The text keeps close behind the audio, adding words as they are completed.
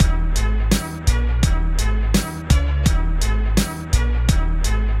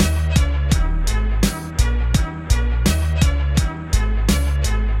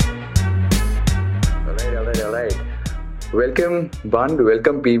Welcome, Bhand.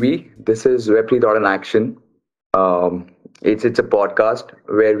 Welcome, PB. This is Web3 Thought in Action. It's a podcast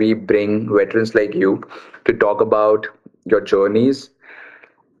where we bring veterans like you to talk about your journeys.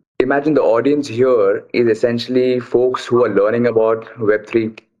 Imagine the audience here is essentially folks who are learning about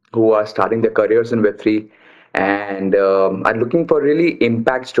Web3, who are starting their careers in Web3, and are looking for really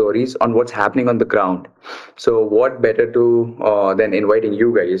impact stories on what's happening on the ground. So, what better to than inviting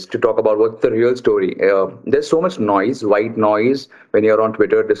you guys to talk about what's the real story? There's so much noise, white noise, when you're on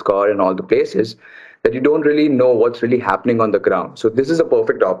Twitter, Discord, and all the places that you don't really know what's really happening on the ground. So, this is a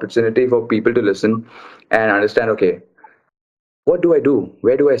perfect opportunity for people to listen and understand. Okay, what do I do?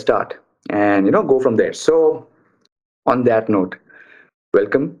 Where do I start? And go from there. So on that note,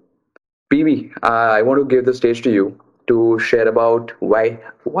 welcome, PV. I want to give the stage to you to share about why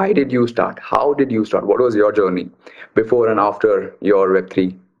did you start? How did you start? What was your journey before and after your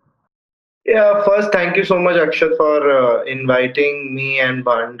Web3? Yeah, first, thank you so much, Akshat, for inviting me and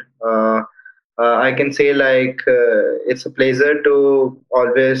Bhand. I can say it's a pleasure to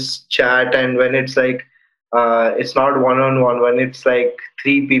always chat, and when it's it's not one on one, when it's like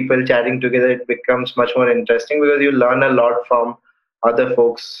three people chatting together, it becomes much more interesting because you learn a lot from other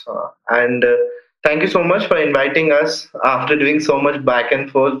folks. And Thank you so much for inviting us. After doing so much back and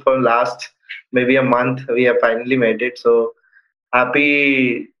forth for last maybe a month, we have finally made it. So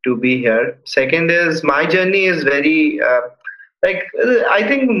happy to be here. Second is my journey is very I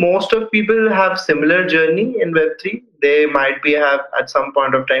think most of people have similar journey in Web3. They might be have at some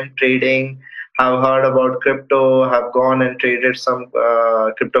point of time trading, have heard about crypto, have gone and traded some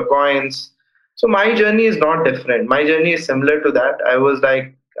crypto coins. So my journey is not different. My journey is similar to that. I was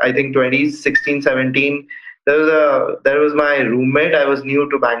like I think 2016, 17. There was my roommate. I was new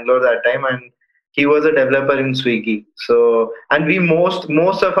to Bangalore that time, and he was a developer in Swiggy. So, and we most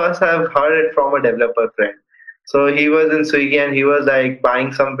of us have heard it from a developer friend. So he was in Swiggy and he was like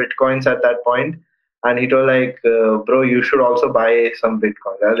buying some bitcoins at that point, and he told bro, you should also buy some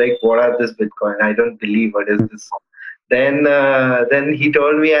bitcoin. I was like, what are this bitcoin? I don't believe what is this. Then he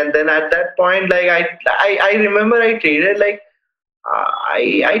told me, and then at that point, I remember I traded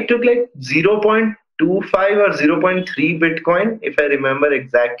I took like 0.25 or zero point 0.3 Bitcoin, if I remember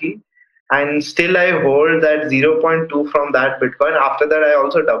exactly. And still I hold that zero point 0.2 from that Bitcoin. After that, I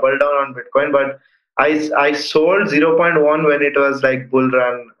also doubled down on Bitcoin, but I sold zero point 0.1 when it was like bull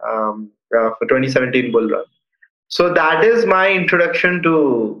run for 2017 bull run. So that is my introduction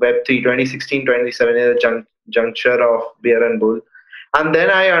to Web3 2016, 2017, the juncture of bear and bull. And then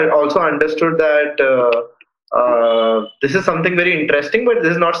I also understood that this is something very interesting, but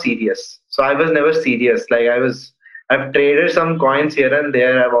this is not serious. So I was never serious. I've traded some coins here and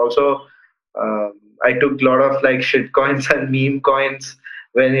there. I've also, I took a lot of like shit coins and meme coins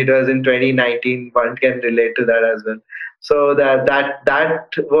when it was in 2019. One can relate to that as well. So that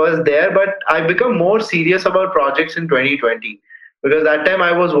was there, but I become more serious about projects in 2020 because that time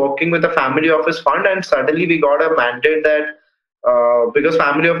I was working with a family office fund, and suddenly we got a mandate that because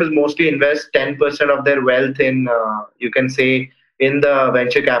family office mostly invest 10% of their wealth in you can say in the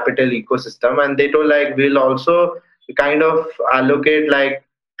venture capital ecosystem, and they told like we'll also kind of allocate like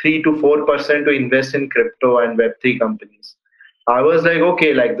 3 to 4% to invest in crypto and web3 companies. I was like,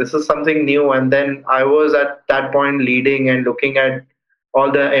 okay, like this is something new. And then I was at that point leading and looking at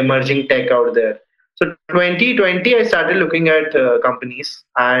all the emerging tech out there. So 2020 I started looking at companies,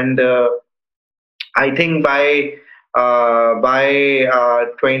 and I think by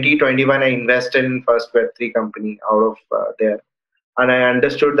 2021 I invested in first Web3 company out of there, and I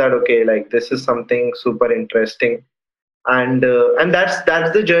understood that okay, like this is something super interesting, and that's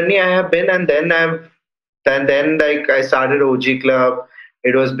the journey I have been. And then like I started OG Club.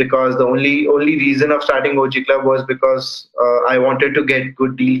 It was because the only reason of starting OG Club was because I wanted to get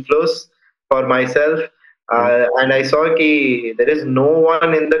good deal flows for myself. And I saw that there is no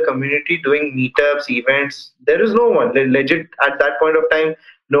one in the community doing meetups, events. There is no one. Legit, at that point of time,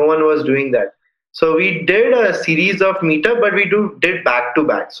 no one was doing that. So we did a series of meetup, but did back to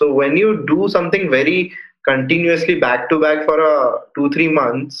back. So when you do something very continuously back to back for 2 3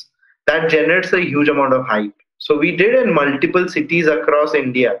 months, that generates a huge amount of hype. So we did in multiple cities across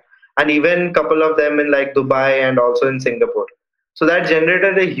India, and even couple of them in like Dubai and also in Singapore. So that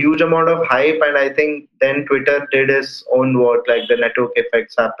generated a huge amount of hype, and I think then Twitter did its own work, like the network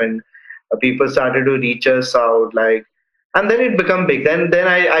effects happened. People started to reach us out, like, and then it became big. Then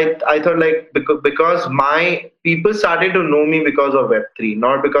I thought like because my people started to know me because of Web3,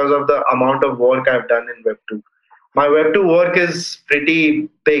 not because of the amount of work I've done in Web2. My Web2 work is pretty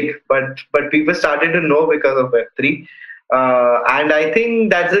big, but people started to know because of Web3. And I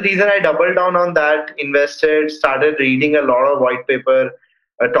think that's the reason I doubled down on that, invested, started reading a lot of white paper,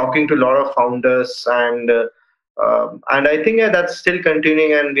 talking to a lot of founders, and I think that's still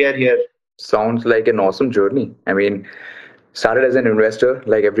continuing, and we are here. Sounds like an awesome journey. I mean, started as an investor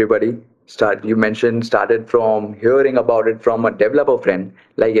like everybody. Start you mentioned started from hearing about it from a developer friend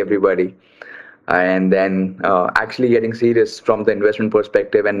like everybody, and then actually getting serious from the investment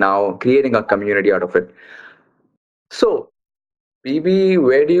perspective, and now creating a community out of it. So, BB,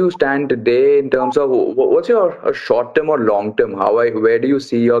 where do you stand today in terms of what's your short term or long term? Where do you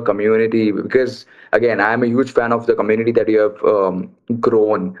see your community? Because again, I'm a huge fan of the community that you have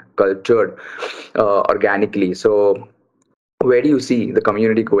grown, cultured organically. So, where do you see the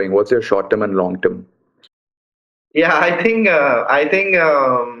community going? What's your short term and long term? Yeah, I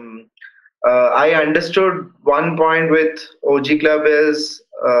understood one point with OG Club is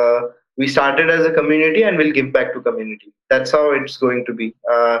we started as a community and we'll give back to community. That's how it's going to be.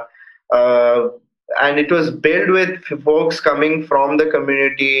 Uh, and it was built with folks coming from the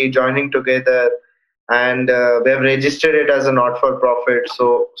community, joining together, and we have registered it as a not for profit.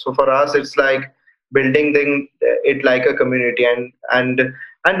 So for us, it's like building it like a community, and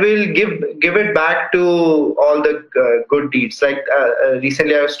we'll give it back to all the good deeds. Like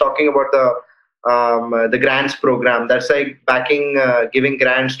recently, I was talking about the grants program. That's like backing, giving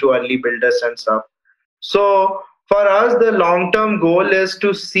grants to early builders and stuff. So for us, the long term goal is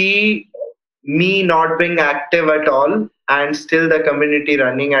to see me not being active at all and still the community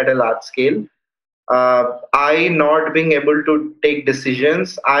running at a large scale. I not being able to take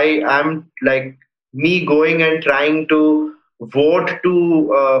decisions. I am like me going and trying to vote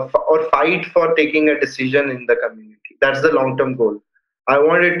to or fight for taking a decision in the community. That's the long term goal. I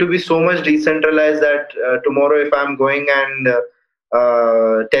want it to be so much decentralized that tomorrow, if I'm going and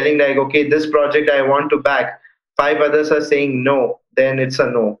telling like, okay, this project I want to back, five others are saying no, then it's a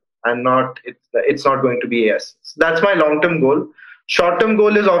no, and not it's not going to be a yes. So that's my long term goal. Short term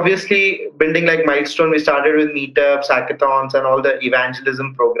goal is obviously building like milestone. We started with meetups, hackathons, and all the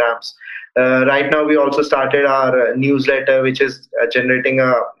evangelism programs. Right now, we also started our newsletter, which is generating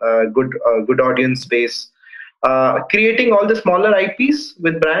a good audience base. Creating all the smaller IPs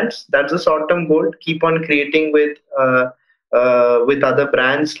with brands. That's a short term goal. Keep on creating with other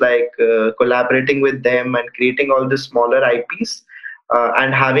brands, like collaborating with them and creating all the smaller IPs,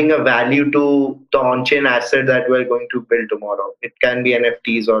 and having a value to the on-chain asset that we're going to build tomorrow. It can be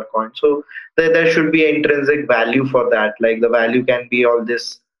NFTs or coins. So there should be intrinsic value for that. Like the value can be all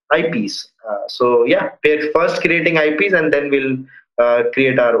this IPs. So yeah, we're first creating IPs and then we'll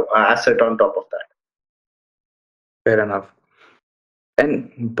create our asset on top of that. Fair enough.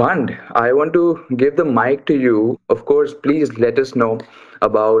 And Bhand, I want to give the mic to you. Of course, please let us know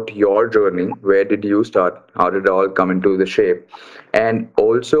about your journey. Where did you start? How did it all come into the shape? And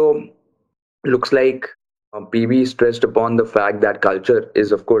also, looks like PB stressed upon the fact that culture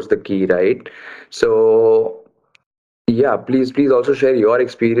is, of course, the key, right? So, yeah, please also share your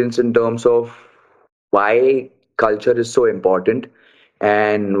experience in terms of why culture is so important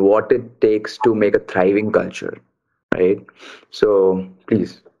and what it takes to make a thriving culture, right? So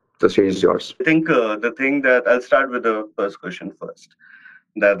please, the stage is yours. I think the thing that I'll start with the first question first.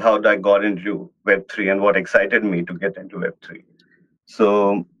 That how I got into Web3 and what excited me to get into Web3.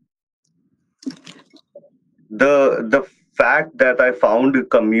 So the fact that I found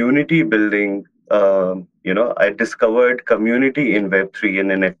community building, I discovered community in Web3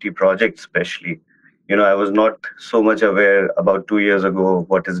 and NFT projects, especially. I was not so much aware about 2 years ago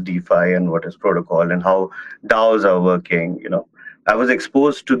what is DeFi and what is protocol and how DAOs are working. I was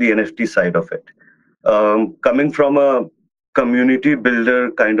exposed to the NFT side of it. Coming from a community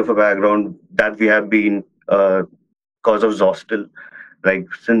builder kind of a background that we have been cause of Zostel.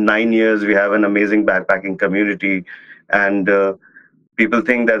 Like since 9 years, we have an amazing backpacking community, and people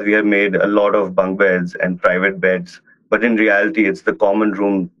think that we have made a lot of bunk beds and private beds, but in reality, it's the common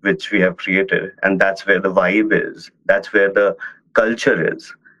room which we have created, and that's where the vibe is. That's where the culture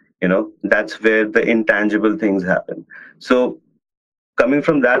is. That's where the intangible things happen. So coming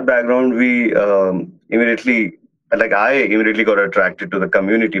from that background, we I immediately got attracted to the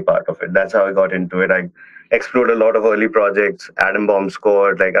community part of it. That's how I got into it. I explored a lot of early projects, Atom Bomb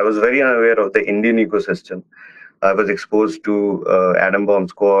Squad. Like I was very unaware of the Indian ecosystem. I was exposed to Atom Bomb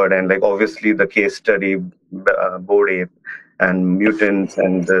Squad and like obviously the case study, Board Ape and Mutants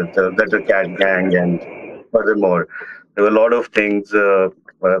and the Letter Cat Gang and furthermore, there were a lot of things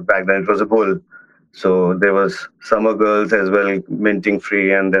back then. It was a bull, so there was summer girls as well minting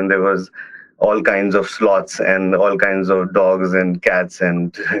free, and then there was all kinds of sloths and all kinds of dogs and cats,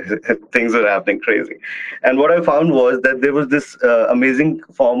 and things were happening crazy. And what I found was that there was this amazing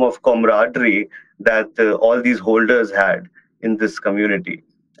form of camaraderie that all these holders had in this community.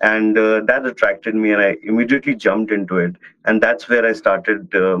 And that attracted me, and I immediately jumped into it. And that's where I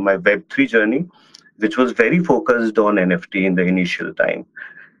started my Web3 journey, which was very focused on NFT in the initial time.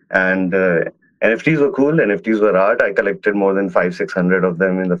 And NFTs were cool. NFTs were art. I collected more than 600 of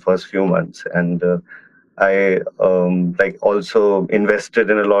them in the first few months, and I like also invested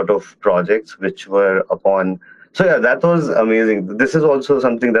in a lot of projects which were upon. So yeah, that was amazing. This is also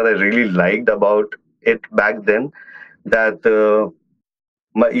something that I really liked about it back then. That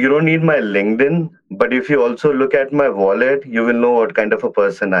you don't need my LinkedIn, but if you also look at my wallet, you will know what kind of a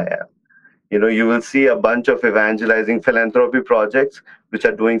person I am. You will see a bunch of evangelizing philanthropy projects which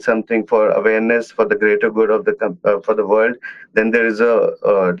are doing something for awareness for the greater good of for the world. Then there is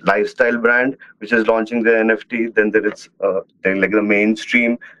a lifestyle brand which is launching their NFT. Then there is like the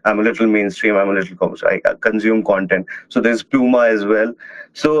mainstream. I'm a little mainstream. I'm a little I consume content. So there's Puma as well.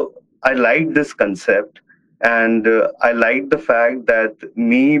 So I like this concept, and I like the fact that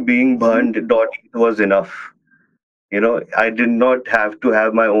me being Bhand dot was enough. I did not have to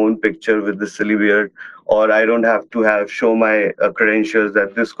have my own picture with the silly beard, or I don't have to have show my credentials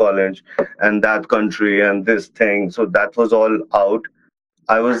at this college and that country and this thing. So that was all out.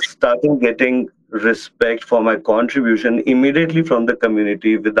 I was starting getting respect for my contribution immediately from the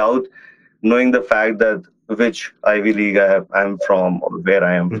community without knowing the fact that which Ivy League I'm from or where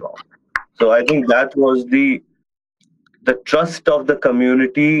I am from. So I think that was the trust of the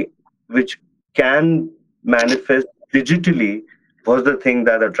community, which can manifest digitally, was the thing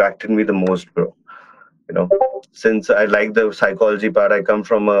that attracted me the most, bro. you know since I like the psychology part, I come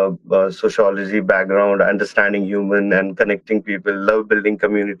from a sociology background, understanding human and connecting people, love building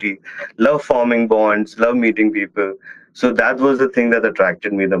community, love forming bonds, love meeting people. So that was the thing that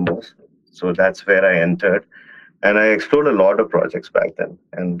attracted me the most. So that's where I entered, and I explored a lot of projects back then,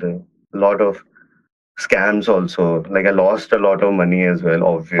 and a lot of scams also. Like, I lost a lot of money as well,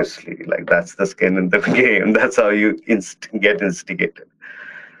 obviously. Like, that's the skin in the game. That's how you get instigated.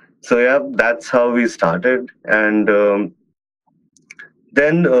 So yeah, that's how we started. And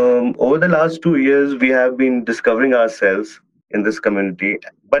then over the last 2 years, we have been discovering ourselves in this community.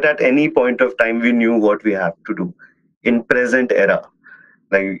 But at any point of time, we knew what we have to do in present era.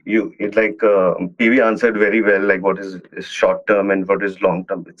 Like, PV answered very well, like is short term and what is long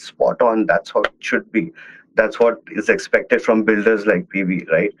term. It's spot on. That's how it should be. That's what is expected from builders like PV,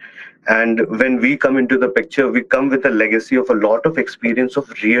 right? And when we come into the picture, we come with a legacy of a lot of experience of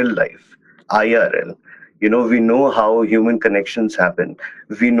real life, IRL. We know how human connections happen.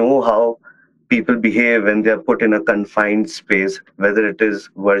 We know how people behave when they are put in a confined space, whether it is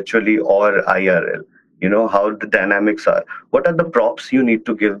virtually or IRL. How the dynamics are. What are the props you need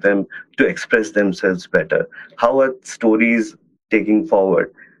to give them to express themselves better? How are stories taking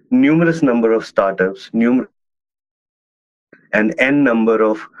forward? Numerous number of startups, numerous number of hostels, and n number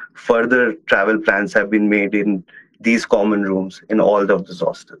of further travel plans have been made in these common rooms in all of these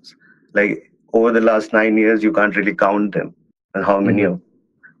hostels. Like, over the last 9 years, you can't really count them and how many Mm-hmm. of.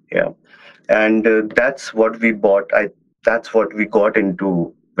 Yeah. And that's what we bought. That's what we got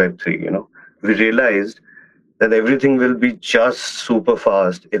into Web3. We realized that everything will be just super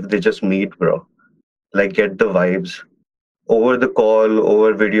fast if they just meet, bro. Like, get the vibes over the call,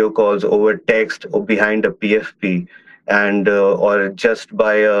 over video calls, over text, or behind a PFP, and or just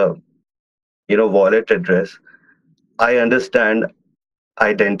by a wallet address. I understand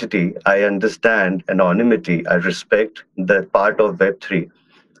identity. I understand anonymity. I respect that part of Web3.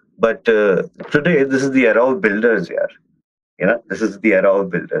 But today, this is the era of builders, yeah. This is the era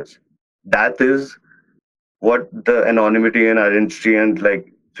of builders. That is what the anonymity and identity and,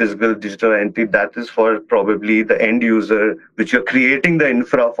 like, physical digital entity, that is for probably the end user which you're creating the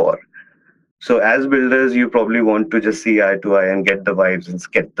infra for. So as builders, you probably want to just see eye to eye and get the vibes and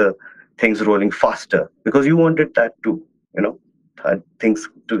get the things rolling faster, because you wanted that too. You know, things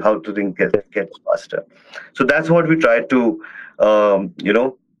to how to think get faster. So that's what we try to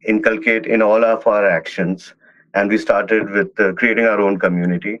inculcate in all of our actions. And we started with creating our own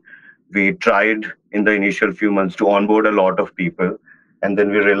community. We tried in the initial few months to onboard a lot of people, and then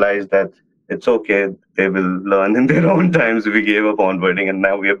we realized that it's okay. They will learn in their own times. We gave up onboarding, and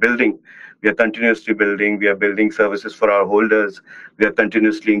now we are building. We are continuously building. We are building services for our holders. We are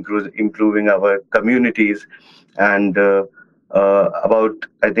continuously improving our communities. And about,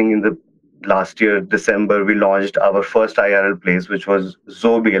 I think, in the last year, December, we launched our first IRL place, which was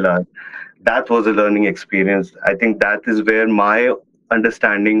Zobela. That was a learning experience. I think that is where my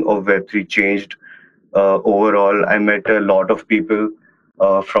understanding of Web3 changed overall. I met a lot of people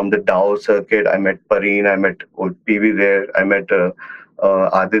from the DAO circuit. I met Pareen, I met old PV there, I met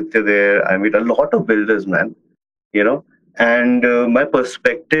Aditya there. I met a lot of builders, man. You know, and my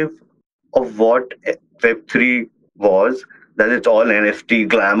perspective of what Web3 was, that it's all NFT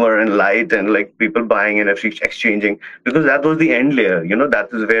glamour and light and like people buying NFT, exchanging, because that was the end layer. That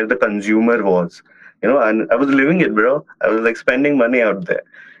is where the consumer was. And I was living it, bro. I was like spending money out there.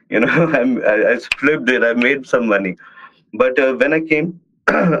 I flipped it. I made some money. But when I came,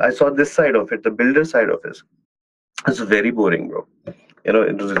 I saw this side of it, the builder side of it. It's very boring, bro.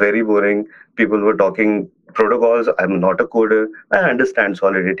 It was very boring. People were talking protocols. I'm not a coder. I understand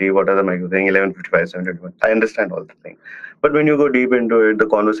solidity. What are the micro thing? 1155, 721. I understand all the thing. But when you go deep into it, the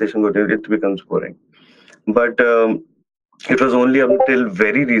conversation goes, it becomes boring. But it was only until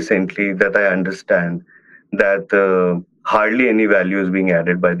very recently that I understand that hardly any value is being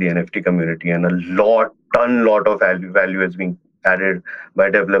added by the NFT community, and lot of value is being added by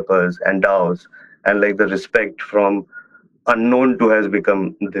developers and DAOs, and like the respect from unknown to has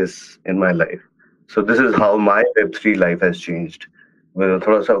become this in my life. So this is how my Web3 life has changed. Well,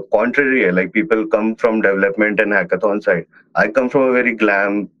 thoda sa contrary hai, like people come from development and hackathon side. I come from a very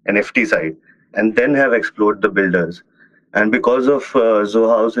glam NFT side, and then have explored the builders. And because of Zoho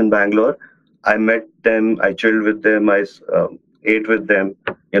House in Bangalore, I met them, I chilled with them, I ate with them.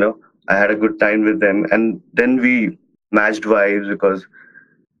 You know, I had a good time with them, and then we matched vibes because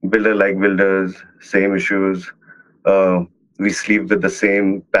builder like builders, same issues. Uh, we sleep with the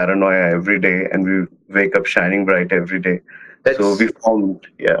same paranoia every day, and we wake up shining bright every day. So we Let's found,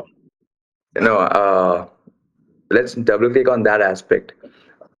 yeah, you know let's double click on that aspect.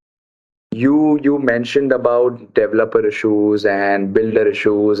 You mentioned about developer issues and builder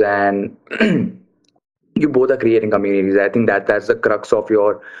issues, and you both are creating communities. I think that's the crux of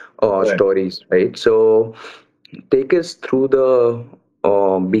your right. stories, right? So take us through the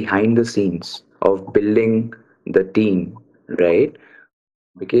behind the scenes of building the team, right?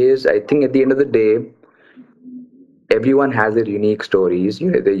 Because I think at the end of the day, everyone has their unique stories,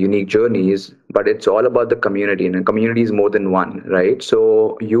 their unique journeys, but it's all about the community, and a community is more than one, right?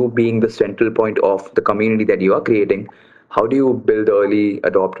 So you being the central point of the community that you are creating, how do you build the early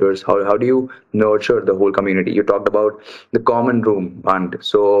adopters? How do you nurture the whole community? You talked about the common room, and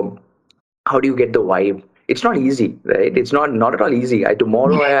so how do you get the vibe? It's not easy, right? It's not at all easy. I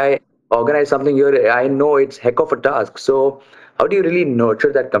organize something here, I know it's heck of a task. So how do you really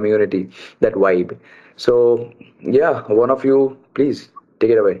nurture that community, that vibe? So yeah, one of you, please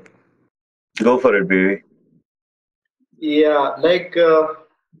take it away. Go for it, baby. Yeah,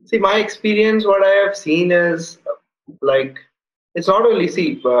 see, my experience, what I have seen is like, it's not only,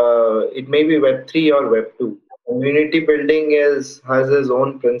 see, it may be Web3 or Web2. Community building has its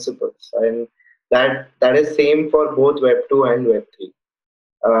own principles, and that is same for both Web2 and Web3.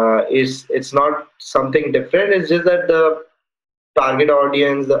 It's not something different. It's just that the target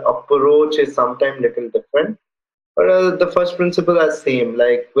audience, the approach is sometimes little different. But the first principle is same.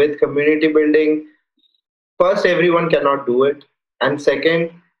 Like with community building, first everyone cannot do it, and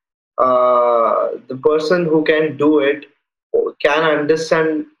second, the person who can do it can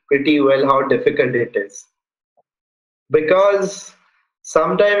understand pretty well how difficult it is, because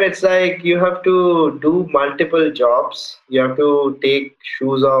sometimes it's like you have to do multiple jobs. You have to take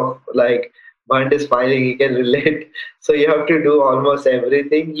shoes off, like Bhand is smiling, he can relate. So you have to do almost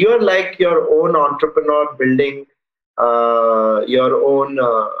everything. You're like your own entrepreneur, building your own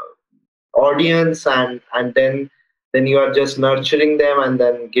audience, and then you are just nurturing them and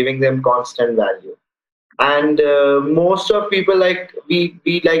then giving them constant value. And most of people, like we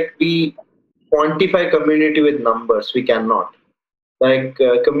quantify community with numbers. We cannot. Like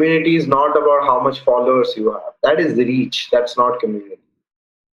community is not about how much followers you have. That is the reach. That's not community.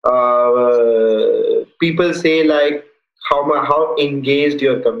 People say like how engaged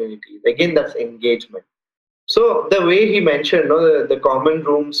your community is. Again, that's engagement. So the way he mentioned, the common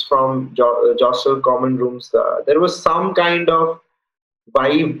rooms from Jostle common rooms, there was some kind of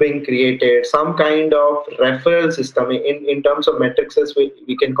vibe being created, some kind of referral system. In terms of metrics,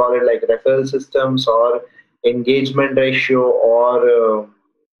 we can call it like referral systems or engagement ratio, or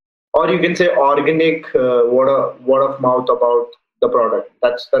you can say organic word of mouth about the product.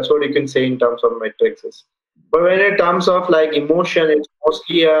 That's what you can say in terms of metrics. But when in terms of like emotion, it's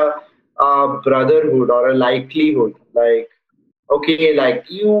mostly a brotherhood or a likelihood. Like, okay, like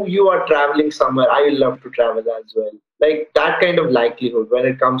you are traveling somewhere, I will love to travel as well. Like that kind of likelihood when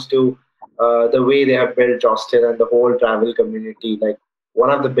it comes to the way they have built Justin and the whole travel community. Like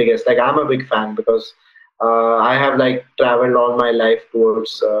one of the biggest. Like I'm a big fan because I have like traveled all my life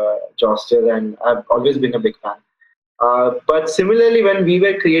towards Jostel, and I've always been a big fan. But similarly, when we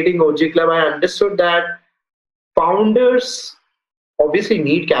were creating OG Club, I understood that founders obviously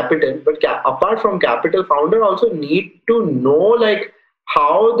need capital, but apart from capital, founder also need to know like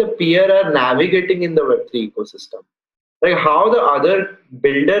how the peer are navigating in the Web3 ecosystem, like how the other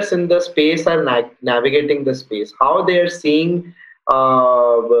builders in the space are navigating the space, how they are seeing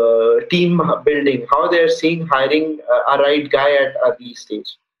team building, how they are seeing hiring a right guy at early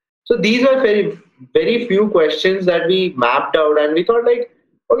stage. So these are very few questions that we mapped out, and we thought like,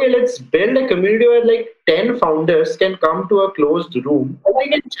 okay, let's build a community where like 10 founders can come to a closed room and they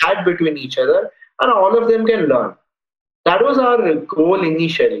can chat between each other, and all of them can learn. That was our goal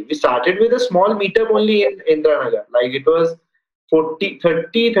initially. We started with a small meetup only in Indranagar. Like it was 40,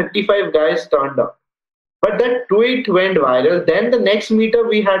 30, 35 guys turned up. But that tweet went viral. Then the next meetup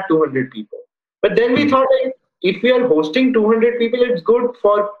we had 200 people. But then we thought like if we are hosting 200 people, it's good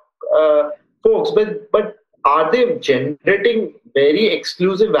for uh, folks. But are they generating very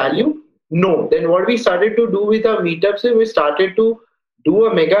exclusive value? No. Then what we started to do with our meetups is we started to do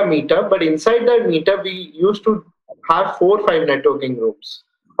a mega meetup. But inside that meetup, we used to have 4 or 5 networking rooms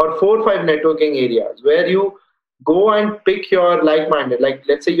or 4 or 5 networking areas where you go and pick your like-minded. Like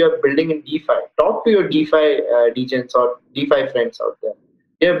let's say you're building in DeFi, talk to your DeFi degens or DeFi friends out there.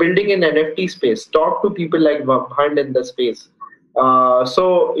 You're building in NFT space, talk to people like Bhand in the space.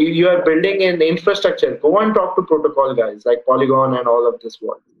 So you are building in infrastructure, go and talk to protocol guys like Polygon and all of this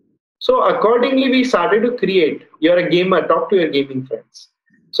world. So accordingly, we started to create. You're a gamer, talk to your gaming friends.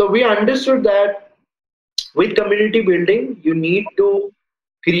 So we understood that with community building, you need to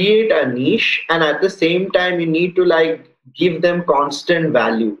create a niche, and at the same time, you need to like give them constant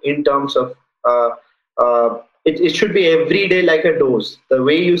value in terms of it should be every day like a dose. The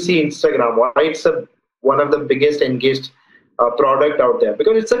way you see Instagram, why it's one of the biggest engaged product out there,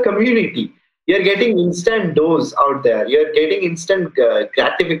 because it's a community. You're getting instant dose out there. You're getting instant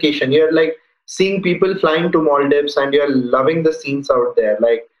gratification. You're like seeing people flying to Maldives, and you're loving the scenes out there.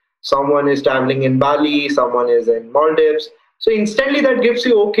 Like someone is traveling in Bali, someone is in Maldives. So instantly that gives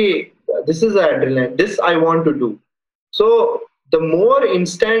you, okay, this is adrenaline. This I want to do. So the more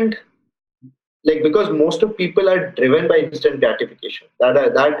instant, like because most of people are driven by instant gratification.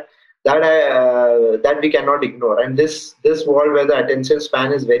 That we cannot ignore. And this world where the attention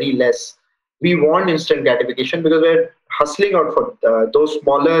span is very less, we want instant gratification because we're hustling out for those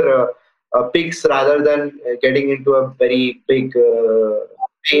smaller pigs rather than getting into a very big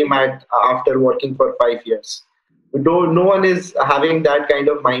fame after working for 5 years. No one is having that kind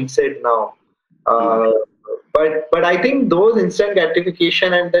of mindset now. Uh, but I think those instant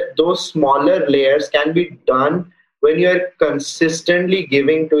gratification and those smaller layers can be done when you are consistently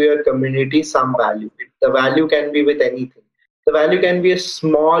giving to your community some value. The value can be with anything. The value can be a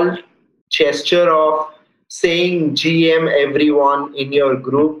small gesture of saying GM everyone in your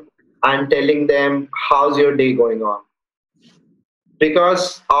group and telling them how's your day going on,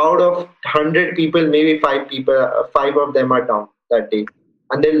 because out of 100 people, maybe 5 people, 5 of them are down that day,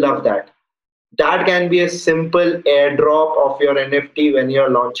 and they love that. That can be a simple airdrop of your NFT when you're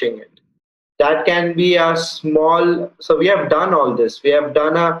launching it. That can be a small. So we have done all this. We have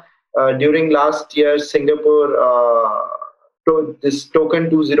done a during last year Singapore this token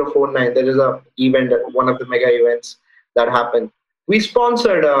 2049. There is a event, one of the mega events that happened. We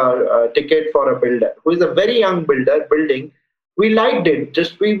sponsored a ticket for a builder who is a very young builder building. We liked it.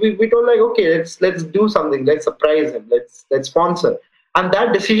 Just we told like, okay, let's do something. Let's surprise him. Let's sponsor. And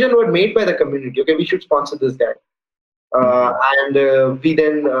that decision was made by the community. Okay, we should sponsor this guy. And we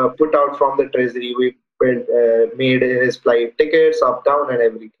then put out from the treasury. We made his flight tickets up, down, and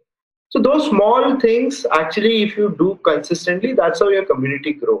everything. So those small things, actually, if you do consistently, that's how your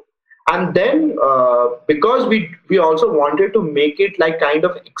community grow. And then because we also wanted to make it like kind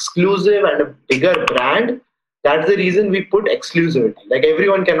of exclusive and a bigger brand, that's the reason we put exclusivity. Like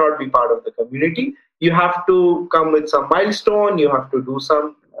everyone cannot be part of the community. You have to come with some milestone. You have to do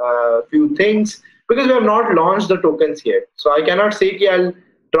some few things, because we have not launched the tokens yet. So I cannot say, "Ki I'll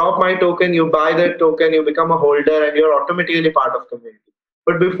drop my token, you buy the token, you become a holder, and you're automatically part of community."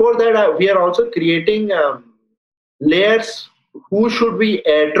 But before that, we are also creating layers. Who should we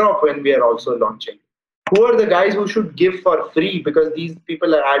airdrop when we are also launching? Who are the guys who should give for free because these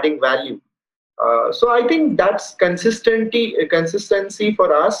people are adding value? So I think that's consistency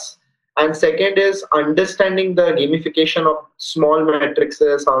for us. And second is understanding the gamification of small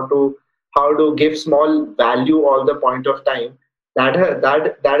matrices, how to give small value all the point of time.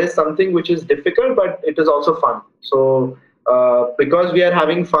 That is something which is difficult, but it is also fun. So because we are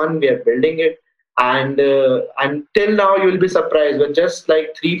having fun, we are building it. and till now you'll be surprised with just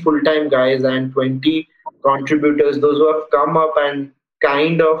like three full-time guys and 20 contributors, those who have come up and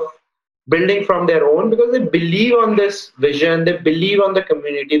kind of building from their own because they believe on this vision, they believe on the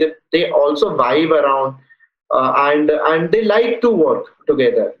community, they also vibe around, and they like to work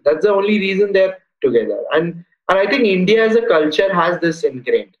together. That's the only reason they're together. And I think India as a culture has this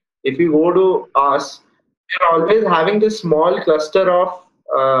ingrained. If you go to us, we're always having this small cluster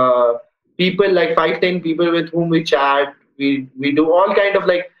of people, like 5-10 people with whom we chat. We do all kind of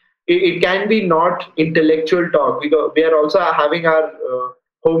like it can be not intellectual talk. We are also having our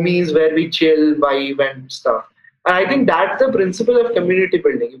homies where we chill, vibe, and stuff. And I think that's the principle of community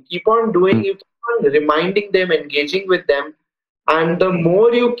building. You keep on doing, you keep on reminding them, engaging with them, and the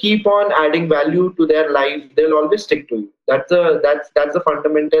more you keep on adding value to their life, they'll always stick to you. That's the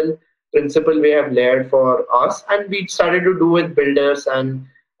fundamental principle we have layered for us, and we started to do with builders and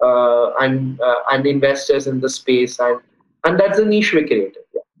investors in the space, and that's the niche we created.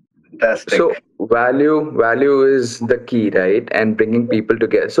 Yeah. Fantastic. So value is the key, right? And bringing people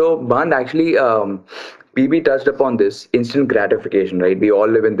together. So Band, actually, PB touched upon this instant gratification, right? We all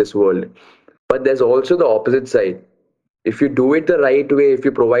live in this world, but there's also the opposite side. If you do it the right way, if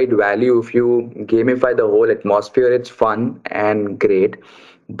you provide value, if you gamify the whole atmosphere, it's fun and great.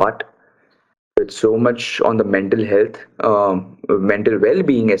 But with so much on the mental health, mental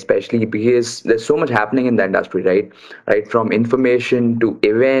well-being, especially because there's so much happening in the industry, right from information to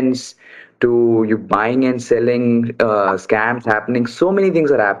events to you buying and selling, scams happening, so many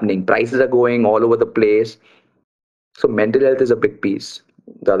things are happening, prices are going all over the place. So mental health is a big piece,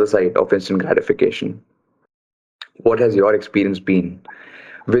 the other side of instant gratification. What has your experience been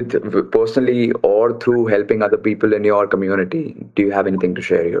with personally or through helping other people in your community? Do you have anything to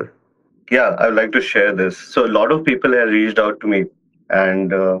share here? Yeah, I would like to share this. So, a lot of people have reached out to me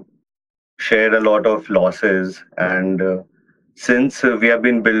and shared a lot of losses. And since we have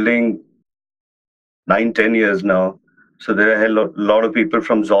been building 9, 10 years now, so there are lot of people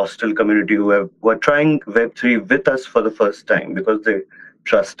from Zostel community who are trying Web3 with us for the first time because they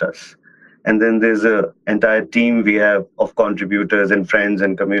trust us. And then there's a entire team we have of contributors and friends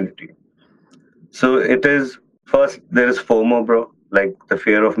and community. So it is first there is FOMO, bro, like the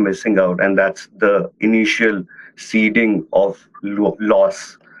fear of missing out, and that's the initial seeding of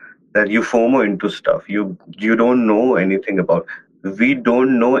loss that you FOMO into stuff you don't know anything about. We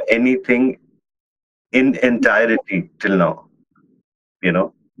don't know anything in entirety till now.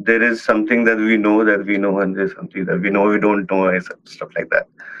 There is something that we know, and there's something that we don't know, and stuff like that.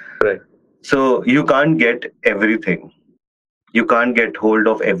 Right. So you can't get everything. You can't get hold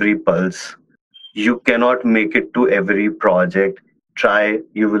of every pulse. You cannot make it to every project. Try,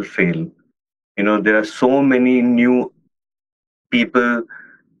 you will fail. There are so many new people,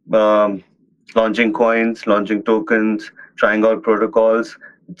 um, launching coins, launching tokens, trying out protocols.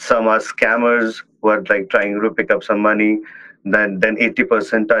 Some are scammers who are like trying to pick up some money. Then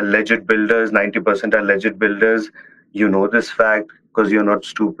 80% are legit builders, 90% are legit builders. You know this fact because you're not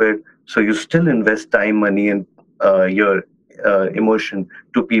stupid. So you still invest time, money, and your emotion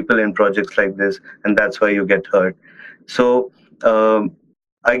to people in projects like this, and that's why you get hurt. So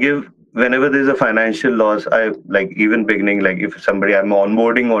I give whenever there's a financial loss, I like even beginning, like if somebody I'm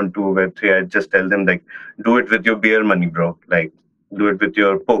onboarding onto Web3, I just tell them like, do it with your beer money, bro. Like, do it with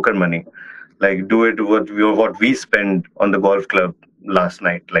your poker money. Like, do it with what we spend on the golf club last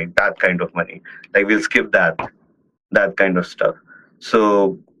night. Like that kind of money. Like we'll skip that kind of stuff.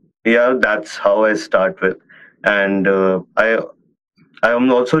 So yeah, that's how I start with, and I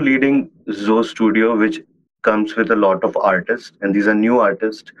am also leading Zo Studio, which comes with a lot of artists, and these are new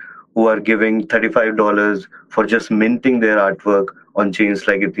artists who are giving $35 for just minting their artwork on chains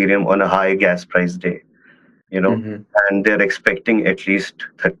like Ethereum on a high gas price day, you know, Hmm. and they're expecting at least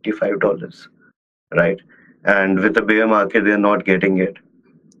 $35, right? And with the bear market, they're not getting it.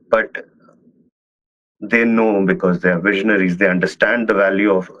 But they know because they are visionaries, they understand the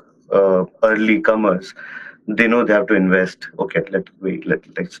value of early comers. They know they have to invest. Okay, let's wait.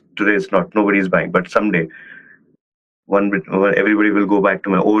 Let's today it's not nobody's buying, but someday everybody will go back to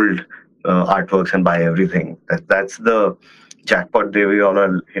my old artworks and buy everything. That's the jackpot they we all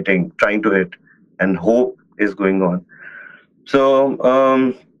are hitting, trying to hit, and hope is going on. So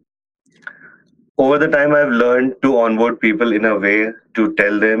over the time, I've learned to onboard people in a way to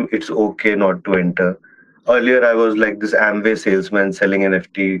tell them it's okay not to enter. Earlier, I was like this Amway salesman selling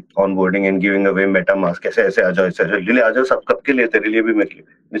NFT, onboarding and giving away MetaMask. ऐसे आ जाओ, ऐसे आ जाओ, सब कब के लिए तेरे लिए भी मेरे लिए.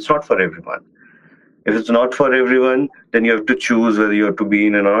 It's not for everyone. If it's not for everyone, then you have to choose whether you have to be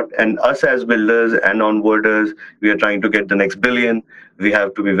in or not. And us as builders and onboarders, we are trying to get the next billion. we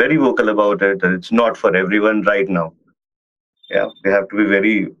have to be very vocal about it. That it's not for everyone right now. Yeah, we have to be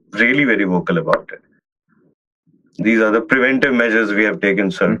really very vocal about it. These are the preventive measures we have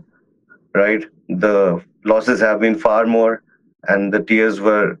taken, sir. Right? The losses have been far more, and the tears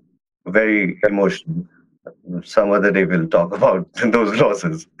were very emotional. Some other day we'll talk about those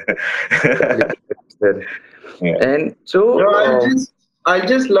losses. Exactly. Well, Yeah, and No, so, I'll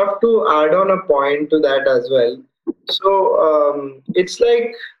just love to add on a point to that as well. So it's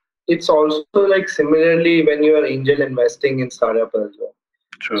like it's also like similarly when you are angel investing in startup as well.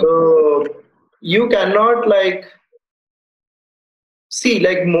 true. So you cannot like see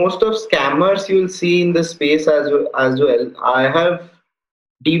like most of scammers you'll see in the space as well. I have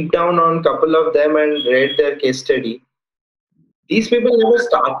deep down on couple of them and read their case study. These people never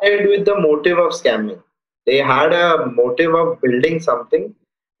started with the motive of scamming. They had a motive of building something.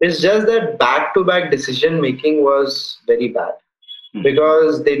 It's just that back to back decision making was very bad Mhm.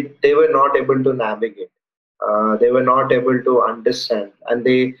 because they were not able to navigate. They were not able to understand. And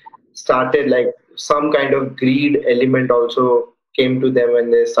they started like some kind of greed element also came to them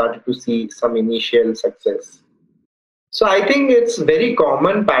when they started to see some initial success. So I think it's very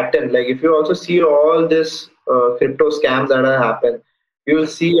common pattern. Like if you also see all this crypto scams that have happened, you will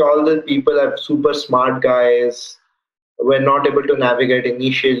see all the people are super smart guys were not able to navigate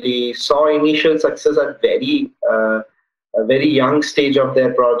initially, saw initial success at a very young stage of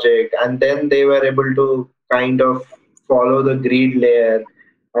their project, and then they were able to kind of follow the greed layer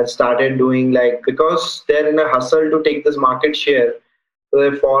and started doing like because they're in a hustle to take this market share, so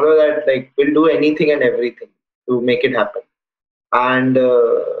they follow that like we'll do anything and everything to make it happen, and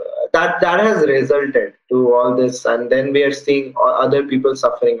that has resulted to all this, and then we are seeing other people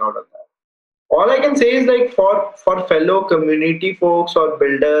suffering out of that. All I can say is like for fellow community folks or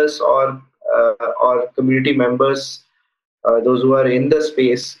builders or community members, those who are in the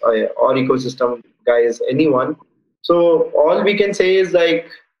space or ecosystem guys, anyone. So all we can say is like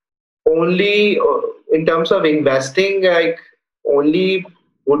only in terms of investing, like only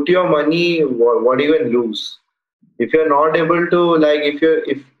put your money. What do you even lose? If you're not able to like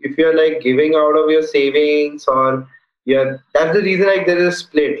if you're like giving out of your savings or you're that's the reason like there is a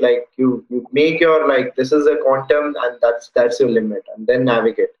split like you make your like this is a quantum and that's your limit and then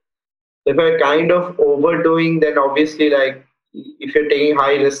navigate. If you're kind of overdoing, then obviously like if you're taking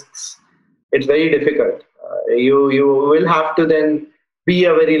high risks, it's very difficult. You will have to then be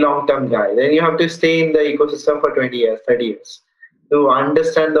a very long term guy. Then you have to stay in the ecosystem for 20 years, 30 years to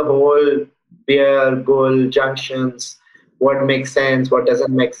understand the whole bear goal junctions, what makes sense, what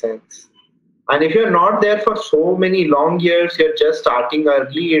doesn't make sense. And if you're not there for so many long years, you're just starting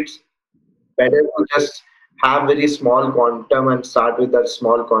early. It's better to just have very small quantum and start with that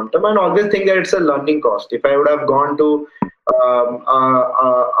small quantum and always think that it's a learning cost. If I would have gone to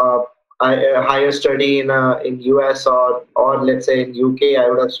a higher study in US or let's say in UK, I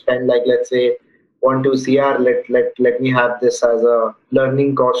would have spent like let's say 1 2 CR. Let me have this as a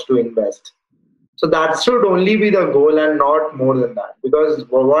learning cost to invest. So that should only be the goal and not more than that. Because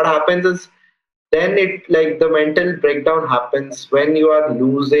what happens is then it like the mental breakdown happens when you are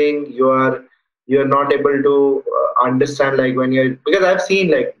losing. You're not able to understand like when you're because I've seen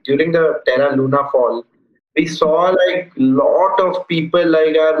like during the Terra Luna fall, we saw like lot of people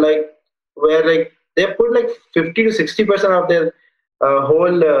like are like where like they put like 50 to 60% of their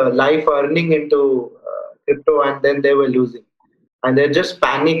whole life earning into crypto and then they were losing and they're just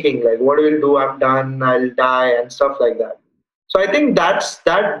panicking like what will do, I'm done, I'll die and stuff like that. So I think that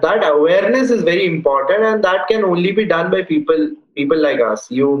awareness is very important and that can only be done by people like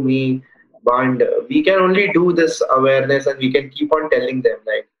us, you, me, Band. We can only do this awareness and we can keep on telling them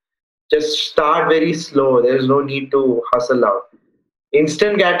like just start very slow, there's no need to hustle out.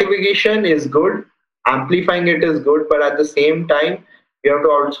 Instant gratification is good, amplifying it is good, but at the same time you have to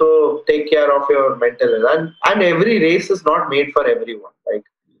also take care of your mental health, and every race is not made for everyone, like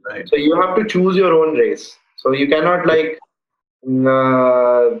Right. so you have to choose your own race. So you cannot like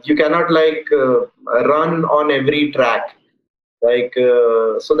run on every track like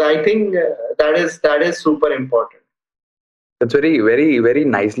so I think that is super important. that's very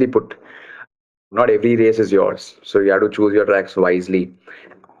nicely put. Not every race is yours, so you have to choose your tracks wisely.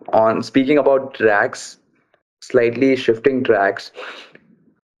 On speaking about tracks, slightly shifting tracks,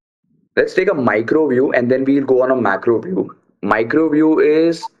 let's take a micro view and then we'll go on a macro view. Micro view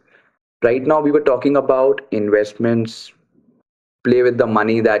is right now we were talking about investments, play with the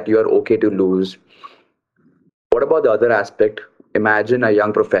money that you are okay to lose. What about the other aspect? Imagine a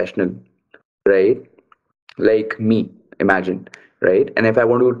young professional, right? Like me, imagine, right? And if I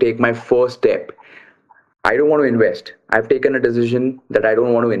want to take my first step, I don't want to invest. I've taken a decision that I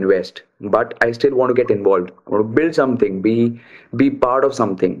don't want to invest, but I still want to get involved. I want to build something, be part of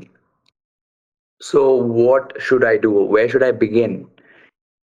something. So what should I do? Where should I begin?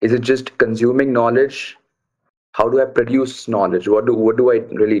 Is it just consuming knowledge? How do I produce knowledge? What do I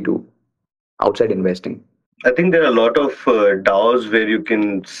really do outside investing? I think there are a lot of DAOs where you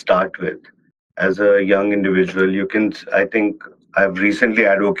can start with as a young individual. You can, I think, I've recently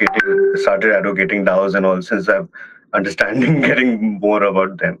started advocating DAOs and all since I've understanding getting more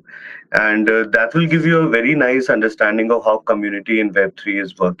about them, and that will give you a very nice understanding of how community in Web3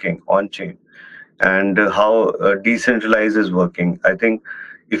 is working on chain and how decentralized is working. I think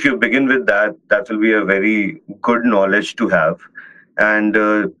if you begin with that, that will be a very good knowledge to have, and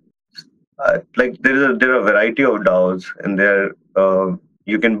like there are a variety of DAOs, and there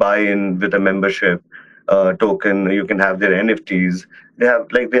you can buy in with a membership token. You can have their NFTs. They have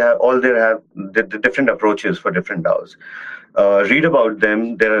the different approaches for different DAOs. Read about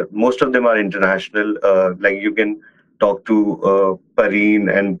them. Most of them are international. Like you can talk to Pareen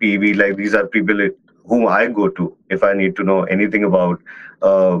and PV. Like these are people whom I go to if I need to know anything about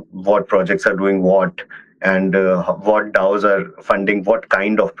what projects are doing what, and what DAOs are funding what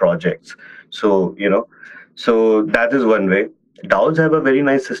kind of projects. So so that is one way. DAOs have a very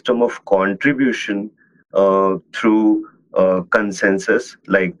nice system of contribution through consensus.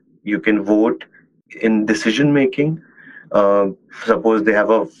 Like you can vote in decision making. uh, Suppose they have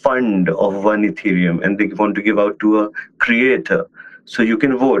a fund of 1 Ethereum and they want to give out to a creator, so you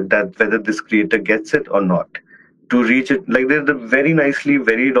can vote that whether this creator gets it or not to reach it. Like they're the very nicely,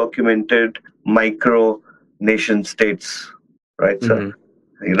 very documented micro nation states, right, sir?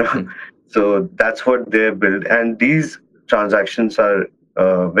 Hmm. You know, so that's what they're built, and these transactions are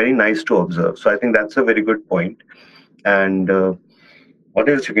very nice to observe. So I think that's a very good point. And what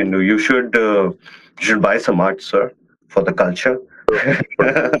else you can do? You should buy some art, sir, for the culture. So for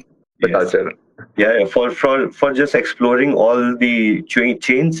the Yes. culture. Yeah, for just exploring all the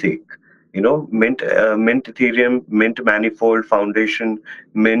chain sake, mint Ethereum, mint Manifold Foundation,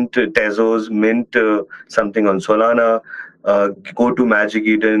 mint Tezos, mint something on Solana. Go to Magic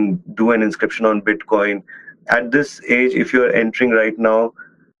Eden, do an inscription on Bitcoin. At this age, if you're entering right now,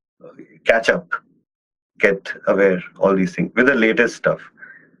 catch up, get aware, all these things with the latest stuff.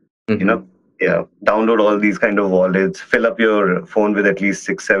 you know Hmm. yeah, download all these kind of wallets, fill up your phone with at least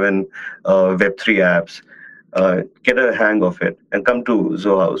 6 7 web3 apps, get a hang of it and come to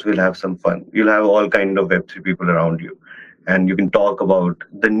Zoho House. We'll have some fun. You'll have all kind of web3 people around you, and you can talk about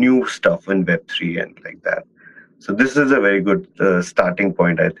the new stuff in web3 and like that. So this is a very good starting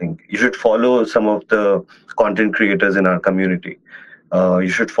point. I think you should follow some of the content creators in our community. You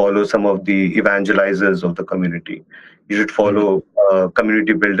should follow some of the evangelizers of the community. You should Hmm. follow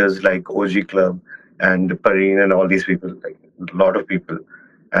community builders like OG Club and Pareen and all these people, like a lot of people,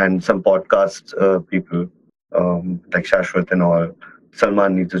 and some podcast people like Shashwat and all.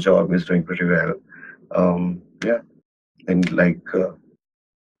 Salman needs a job, is doing pretty well. Yeah, and like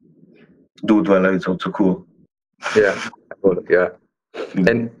Doodwala is also cool. Yeah. Yeah. Mm.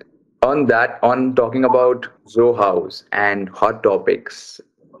 And on that, on talking about Zoho House and hot topics,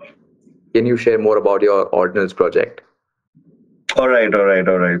 can you share more about your ordinals project? All right, all right,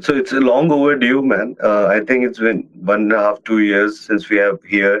 all right. So it's a long overdue, man. I think it's been 1.5, 2 years since we have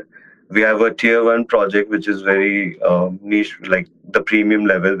here. We have a tier one project which is very niche, like the premium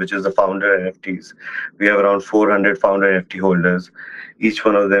level, which is the founder NFTs. We have around 400 founder NFT holders. Each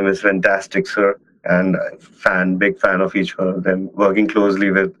one of them is fantastic, sir, and big fan of each one of them. Working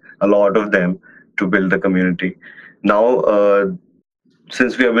closely with a lot of them to build the community. Now,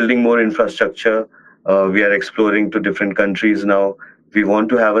 since we are building more infrastructure, we are exploring to different countries now. We want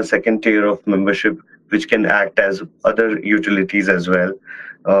to have a second tier of membership, which can act as other utilities as well,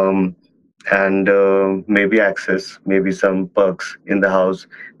 um, and maybe access, maybe some perks in the house,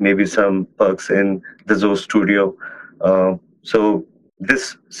 maybe some perks in the Zoho studio. So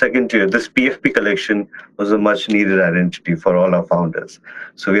this second tier, this PFP collection, was a much needed identity for all our founders.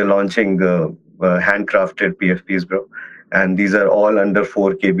 So we are launching handcrafted PFPs, bro, and these are all under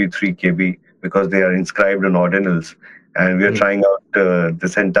 4 KB, 3 KB because they are inscribed on ordinals, and we are Mhm. trying out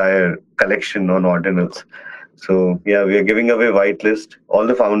this entire collection on ordinals. So yeah, we are giving away whitelist. All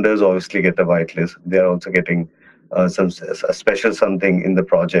the founders obviously get a whitelist. They are also getting a special something in the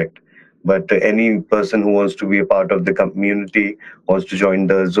project. But any person who wants to be a part of the community, wants to join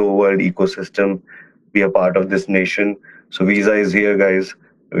the Zoho World ecosystem, be a part of this nation. So visa is here, guys.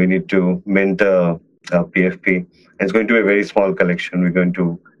 We need to mint a PFP. It's going to be a very small collection.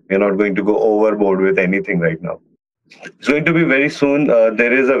 We're not going to go overboard with anything right now. It's going to be very soon.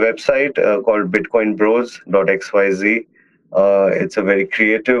 There is a website called bitcoinbros.xyz. It's a very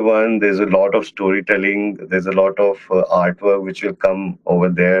creative one. There's a lot of storytelling. There's a lot of artwork which will come over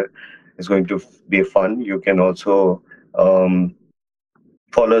there. It's going to be fun. You can also um,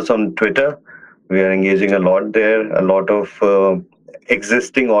 follow us on Twitter. We are engaging a lot there. A lot of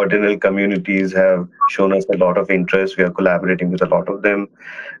existing ordinal communities have shown us a lot of interest. We are collaborating with a lot of them.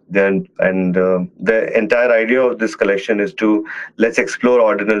 Then, and the entire idea of this collection is to let's explore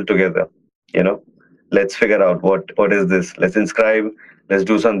ordinal together. You know, let's figure out what is this. Let's inscribe. Let's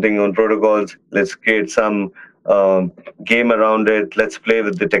do something on protocols. Let's create some game around it. Let's play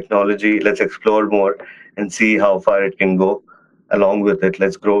with the technology. Let's explore more and see how far it can go. Along with it,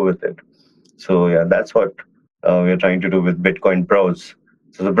 let's grow with it. So yeah, that's what we're trying to do with Bitcoin Pros.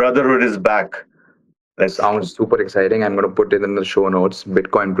 So the brotherhood is back. Let's Sounds super exciting. I'm going to put it in the show notes.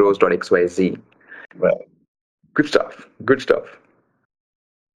 Bitcoinbros.xyz. well, Good stuff. Good stuff.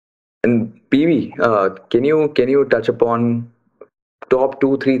 And PV, can you touch upon top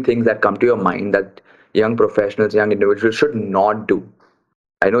two, three things that come to your mind that young professionals, young individuals should not do?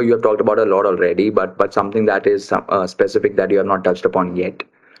 I know you have talked about a lot already, but something that is specific that you have not touched upon yet.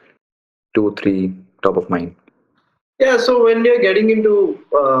 Two, three, top of mind. Yeah, so when you're getting into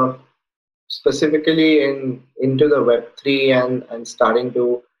specifically into the Web3 and starting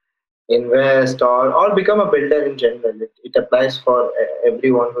to invest or become a builder in general, it applies for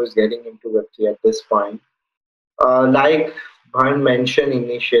everyone who's getting into Web3 at this point. Like Bhand mentioned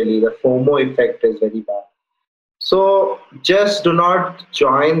initially, the FOMO effect is very bad. So just do not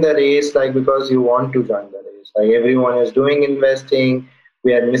join the race like because you want to join the race. Like everyone is doing investing,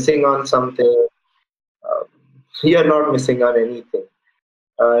 we are missing on something. Uh, we are not missing on anything.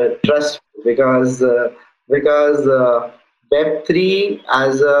 Trust me, because Web3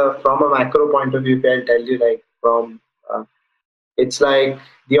 as a from a macro point of view, if I'll tell you like from it's like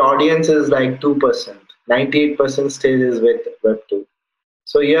the audience is like 2%, 98% still is with Web2.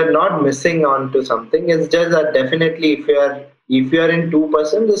 So you're not missing on to something. It's just that definitely if you are in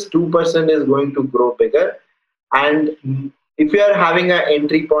 2%, this 2% is going to grow bigger. And if you are having an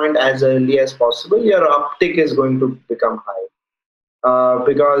entry point as early as possible, your uptick is going to become high.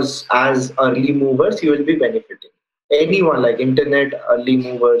 Because as early movers, you will be benefiting. Anyone like internet early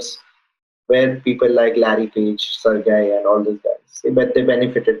movers, where people like Larry Page, Sergey, and all these guys, they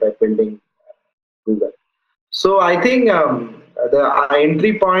benefited by building Google. So I think the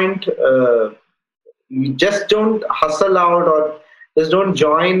entry point, you just don't hustle out or just don't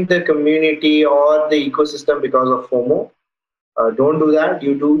join the community or the ecosystem because of FOMO. Don't do that.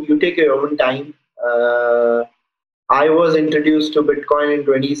 You take your own time. I was introduced to Bitcoin in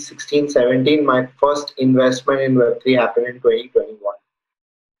 2016-17. My first investment in Web3 happened in 2021.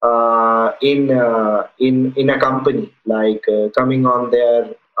 In a company like coming on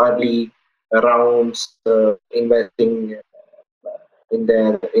their early rounds, investing in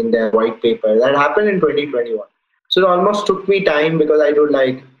their white paper. That happened in 2021. So it almost took me time because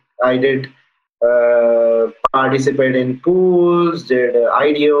I did participate in pools, did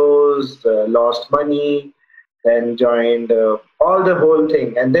IDOs, lost money, then joined all the whole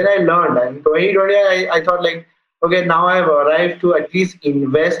thing, and then I learned. And 2020, I thought like, okay, now I have arrived to at least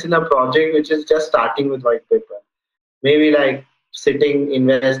invest in a project which is just starting with white paper. Maybe like sitting,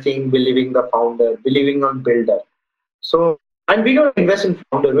 investing, believing the founder, believing on builder. So, and we don't invest in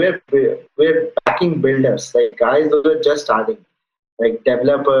founder. We're backing builders, like guys those are just starting, like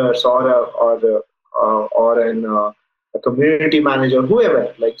developers or a community manager,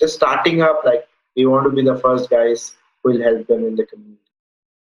 whoever, like just starting up. Like we want to be the first guys who will help them in the community.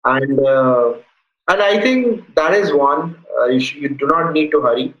 And I think that is one. You do not need to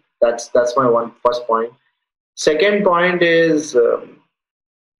hurry. That's my one first point. Second point is.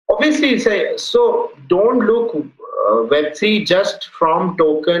 Obviously, say so. Don't look Web3 just from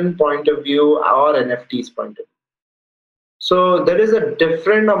token point of view or NFTs point of view. So there is a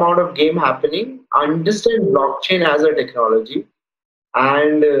different amount of game happening. Understand blockchain as a technology,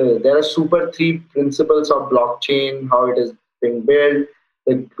 and there are super three principles of blockchain, how it is being built.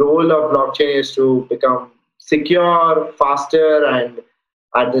 The goal of blockchain is to become secure, faster, and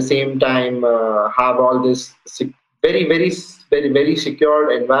at the same time have all this very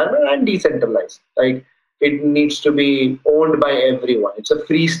secure environment and decentralized. Like it needs to be owned by everyone. It's a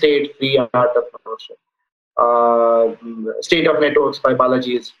free state, free art of entrepreneurship. State of Networks by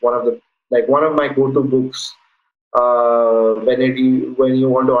Balaji is one of my go-to books when you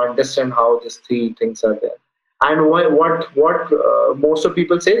want to understand how these three things are there. And what most of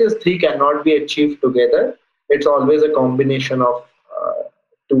people say is three cannot be achieved together. It's always a combination of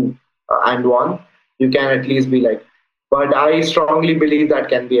two and one. You can at least be like But I strongly believe that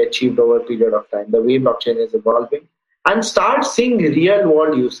can be achieved over a period of time, the way blockchain is evolving. And start seeing real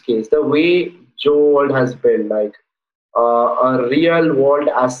world use case, the way Joe World has built, like a real world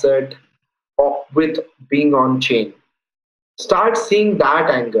asset with being on chain. Start seeing that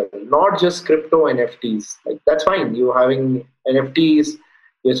angle, not just crypto NFTs. Like that's fine. You're having NFTs,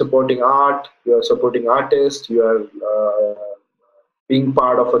 you're supporting art, you're supporting artists, you're being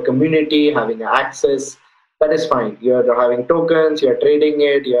part of a community, having access. That is fine. You're having tokens, you're trading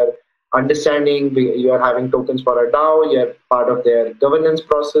it, you're understanding, you're having tokens for a DAO, you're part of their governance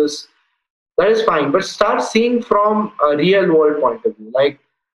process. That is fine. But start seeing from a real world point of view. Like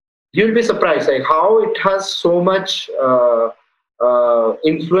you'll be surprised like how it has so much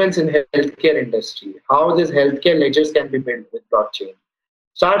influence in healthcare industry, how these healthcare ledgers can be built with blockchain.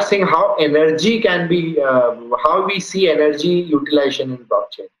 Start seeing how energy can be how we see energy utilization in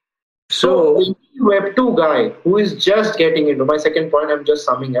blockchain. So So, any web 2 guy who is just getting into, my second point I'm just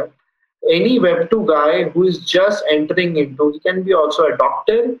summing up, any web 2 guy who is just entering into, he can be also a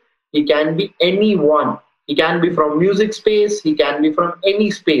doctor, he can be anyone, he can be from music space, he can be from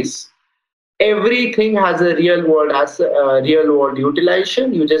any space. Everything has a real world, as a real world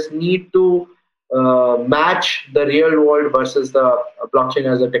utilization. You just need to match the real world versus the blockchain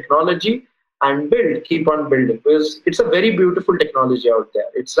as a technology, and build, keep on building, because it's a very beautiful technology out there.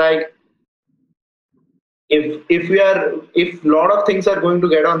 It's like if we are, if a lot of things are going to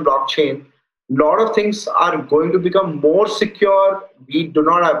get on blockchain, lot of things are going to become more secure. We do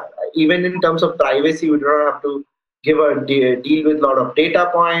not have, even in terms of privacy, we do not have to give a deal with a lot of data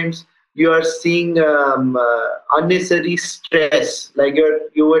points. You are seeing unnecessary stress, like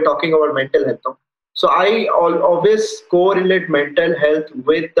you were talking about mental health, no? So I always correlate mental health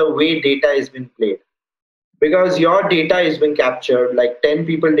with the way data is being played, because your data is being captured, like 10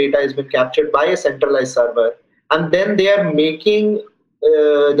 people data has been captured by a centralized server, and then they are making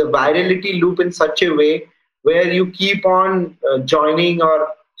the virality loop in such a way where you keep on joining or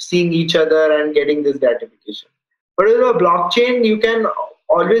seeing each other and getting this gratification. But with a blockchain you can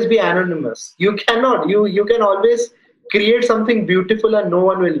always be anonymous. You cannot, you can always create something beautiful and no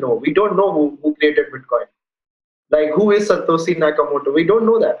one will know. We don't know who created Bitcoin, like who is Satoshi Nakamoto. We don't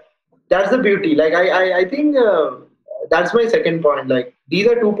know that. That's the beauty. Like I think that's my second point. Like these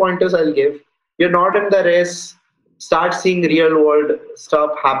are 2 pointers I'll give. You're not in the race. Start seeing real world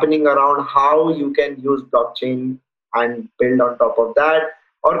stuff happening around how you can use blockchain and build on top of that,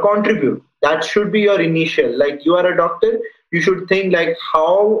 or contribute. That should be your initial. Like you are a doctor, you should think like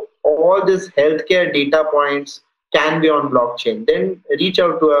how all these healthcare data points can be on blockchain. Then reach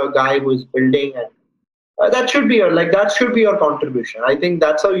out to a guy who is building, and that should be your, like that should be your contribution. I think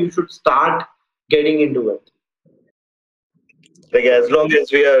that's how you should start getting into it. Like as long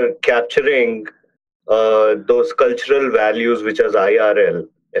as we are capturing those cultural values which has IRL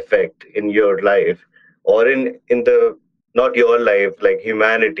effect in your life, or in the, not your life, like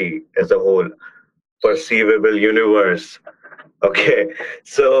humanity as a whole, perceivable universe. Okay,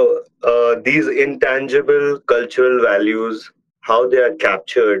 so these intangible cultural values, how they are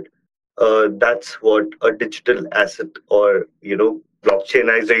captured, that's what a digital asset, or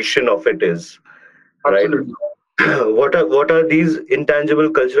blockchainization of it is, right? Absolutely. What are these intangible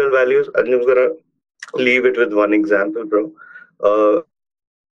cultural values? I'm just gonna leave it with one example, bro. When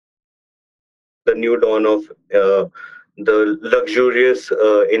the new dawn of the luxurious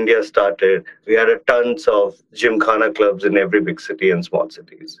India started, we had a tons of gymkhana clubs in every big city and small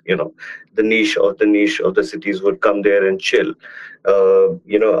cities. The niche of the cities would come there and chill.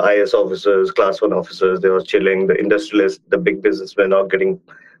 IS officers, class one officers, they were chilling. The industrialists, the big businessmen are getting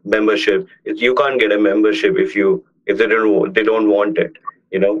membership. You can't get a membership if they don't want it.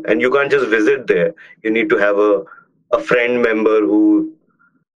 And you can't just visit there. You need to have a friend member who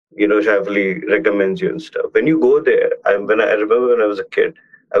Shively recommends you and stuff. When you go there, I remember when I was a kid,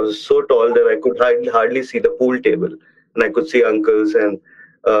 I was so tall that I could hardly see the pool table, and I could see uncles and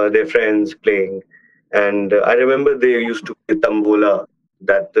their friends playing. And I remember they used to play tambola,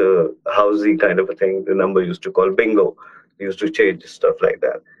 that housey kind of a thing. The number used to call bingo. They used to change stuff like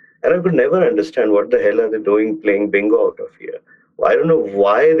that, and I could never understand what the hell are they doing playing bingo out of here. I don't know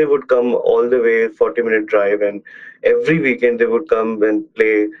why they would come all the way 40-minute drive, and every weekend they would come and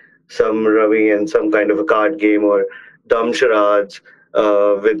play some rummy and some kind of a card game or dumb charades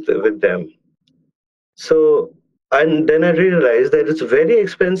with them. So, and then I realized that it's very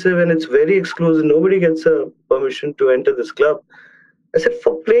expensive and it's very exclusive. Nobody gets a permission to enter this club. I said,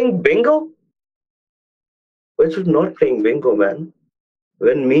 for playing bingo? Why should not playing bingo, man?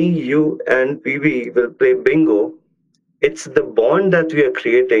 When me, you, and PB will play bingo, it's the bond that we are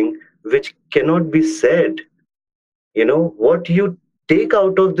creating which cannot be said. What you take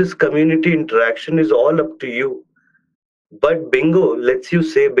out of this community interaction is all up to you. But bingo lets you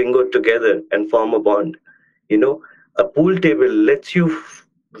say bingo together and form a bond. You know, a pool table lets you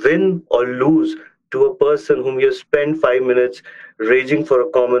win or lose to a person whom you spend 5 minutes raging for a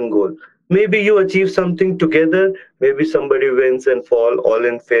common goal. Maybe you achieve something together, maybe somebody wins and fall all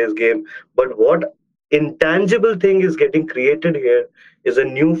in phase game. But what intangible thing is getting created here is a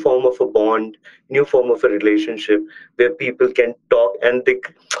new form of a bond, new form of a relationship where people can talk, and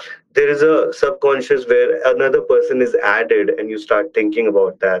there is a subconscious where another person is added, and you start thinking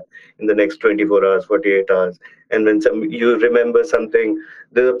about that in the next 24 hours, 48 hours. And when you remember something,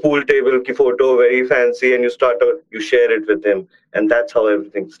 there's a pool table ki photo very fancy, and you share it with him, and that's how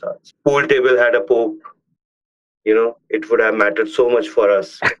everything starts. Pool table had a pope, it would have mattered so much for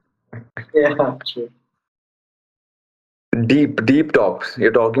us. Yeah, true. Deep tops.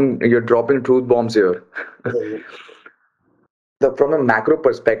 You're dropping truth bombs here. Mhm. From a macro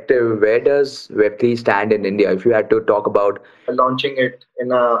perspective, where does Web3 stand in India? If you had to talk about, Launching it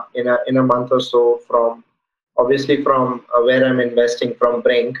in a month or so from, obviously, from where I'm investing from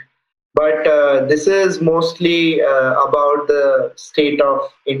Brink. But this is mostly about the state of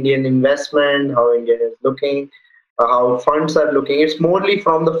Indian investment, how India is looking, how funds are looking. It's mostly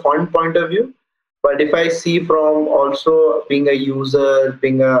from the fund point of view. But if I see from also being a user,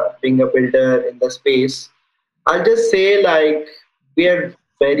 being a builder in the space, I'll just say like we are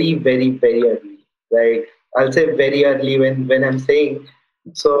very, very, very early. Like I'll say very early when I'm saying.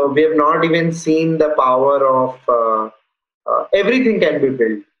 So we have not even seen the power of everything can be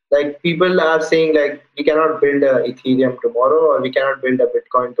built. Like people are saying like we cannot build a Ethereum tomorrow or we cannot build a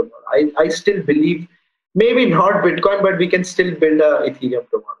Bitcoin tomorrow. I still believe maybe not Bitcoin, but we can still build a Ethereum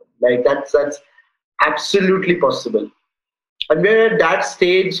tomorrow. Like that's absolutely possible. And we're at that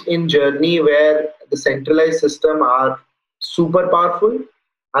stage in journey where the centralized system are super powerful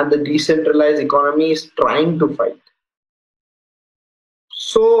and the decentralized economy is trying to fight.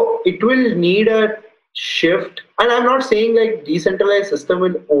 So it will need a shift. And I'm not saying like decentralized system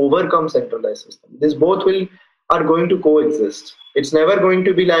will overcome centralized system. This both will are going to coexist. It's never going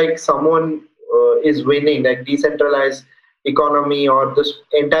to be like someone is winning, like decentralized economy or this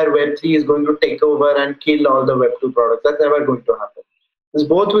entire Web3 is going to take over and kill all the Web2 products. That's never going to happen. This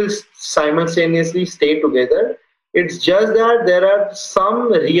both will simultaneously stay together. It's just that there are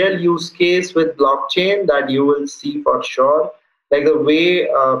some real use case with blockchain that you will see for sure, like the way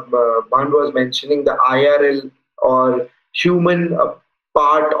Bhand was mentioning the IRL or human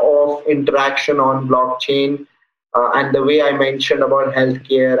part of interaction on blockchain, and the way I mentioned about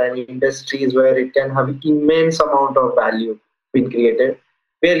healthcare and industries where it can have immense amount of value being created.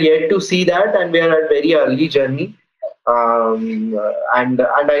 We are yet to see that, and we are at very early journey. And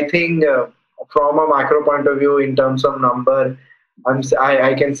I think from a macro point of view, in terms of number,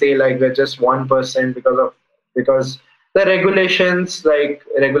 I can say like we're just 1% because the regulations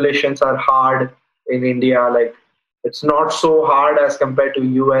are hard in India. Like it's not so hard as compared to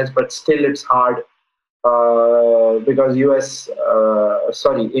US, but still it's hard because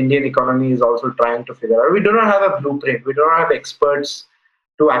Indian economy is also trying to figure out. We do not have a blueprint. We do not have experts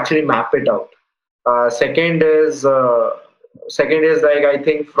to actually map it out. Uh, second is uh, second is like I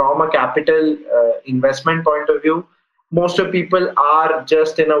think from a capital investment point of view, most of people are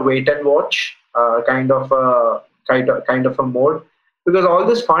just in a wait and watch kind of a mode because all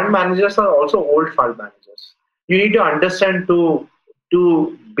these fund managers are also old fund managers. You need to understand to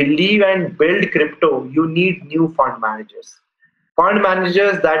believe and build crypto. You need new fund managers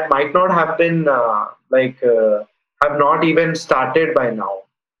that might not have been have not even started by now.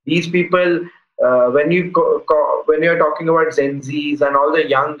 These people, when you're talking about Gen Zs and all the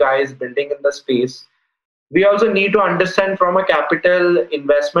young guys building in the space, we also need to understand from a capital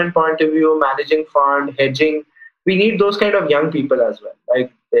investment point of view, managing fund, hedging. We need those kind of young people as well.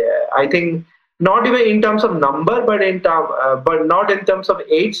 Like I think not even in terms of number, but not in terms of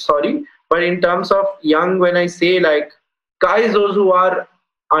age. Sorry, but in terms of young. When I say like guys, those who are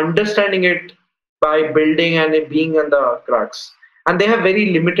understanding it by building and it being in the crux, and they have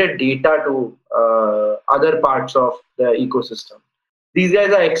very limited data to other parts of the ecosystem. These guys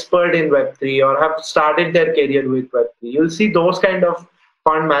are expert in Web3 or have started their career with Web3. You'll see those kind of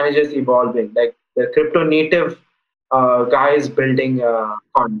fund managers evolving, like the crypto native guys building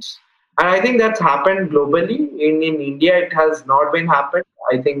funds. And I think that's happened globally. In India, it has not been happened.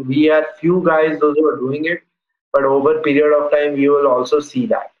 I think we are few guys those who are doing it, but over a period of time, you will also see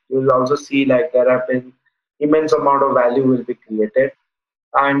that. You will also see like there have been immense amount of value will be created.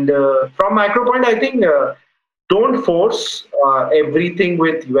 And from macro point, I think don't force everything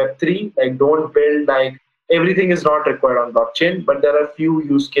with Web3. Like don't build like everything is not required on blockchain, but there are few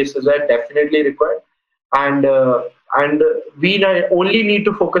use cases that are definitely required, and only need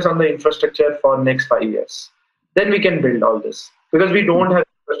to focus on the infrastructure for next 5 years. Then we can build all this because we don't have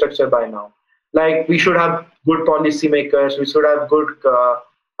infrastructure by now. Like we should have good policymakers, we should have good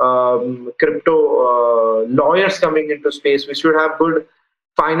crypto lawyers coming into space, we should have good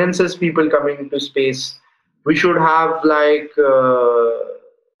finances people coming into space, we should have like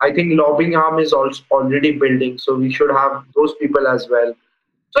I think lobbying arm is also already building, so we should have those people as well.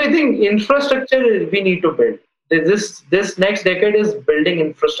 So I think infrastructure we need to build. This next decade is building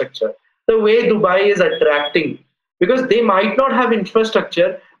infrastructure. The way Dubai is attracting, because they might not have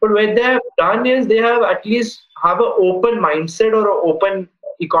infrastructure, but what they have done is they have at least have an open mindset or an open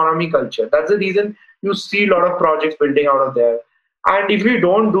economy culture. That's the reason you see a lot of projects building out of there. And if we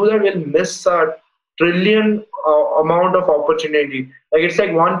don't do that, we'll miss a trillion amount of opportunity. Like it's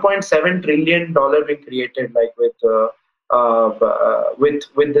like 1.7 trillion dollar being created, like with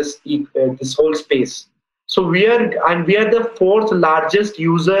this whole space. So we are the fourth largest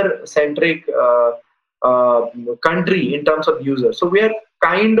user centric country in terms of users. So we are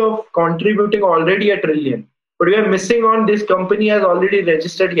kind of contributing already a trillion, but we are missing on this company has already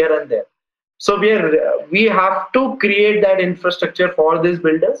registered here and there. So we have to create that infrastructure for these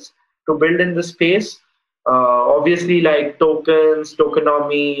builders to build in the space. Obviously, like tokens,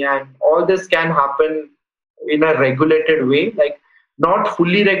 tokenomics, and all this can happen in a regulated way, like not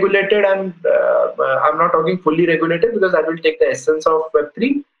fully regulated. And I'm not talking fully regulated because that will take the essence of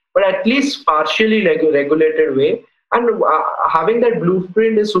Web3, but at least partially regulated way. And having that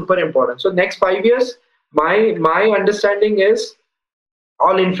blueprint is super important. So next 5 years, my understanding is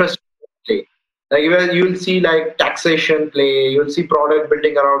all infrastructure play. Like you'll see like taxation play, you'll see product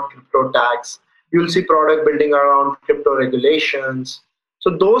building around crypto tax, you'll see product building around crypto regulations.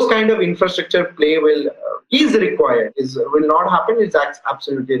 So those kind of infrastructure play will is required. Is will not happen. Is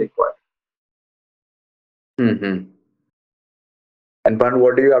absolutely required. Mm-hmm. And Pan,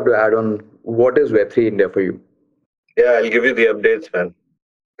 what do you have to add on what is Web3 India for you? Yeah, I'll give you the updates, man.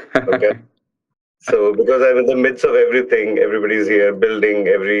 Okay. So, because I'm in the midst of everything, everybody's here building,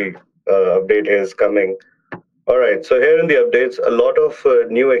 every update is coming. All right. So, here in the updates, a lot of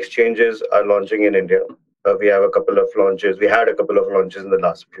new exchanges are launching in India. We have a couple of launches. We had a couple of launches in the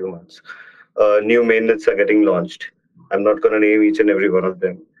last few months. New mainnets are getting launched. I'm not going to name each and every one of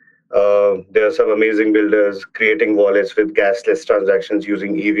them. There are some amazing builders creating wallets with gasless transactions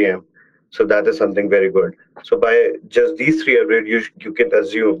using EVM. So that is something very good. So by just these three upgrades, you can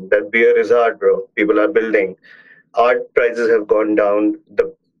assume that beer is hard, bro. People are building. Art prices have gone down.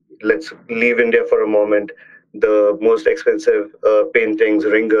 The Let's leave India for a moment. The most expensive paintings,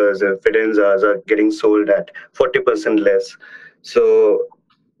 ringers, and fidenzas are getting sold at 40% less. So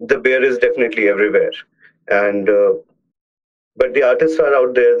the beer is definitely everywhere, and but the artists are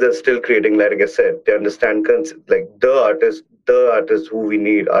out there. They're still creating. Like I said, they understand like the artists who we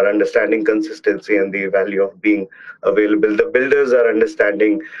need are understanding consistency and the value of being available. The builders are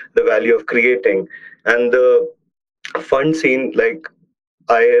understanding the value of creating, and the fund scene, like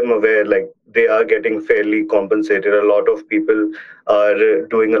I am aware, like they are getting fairly compensated. A lot of people are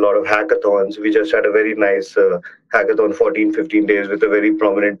doing a lot of hackathons. We just had a very nice hackathon, 14, 15 days with a very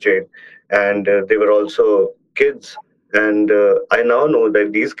prominent chain. And they were also kids. And I now know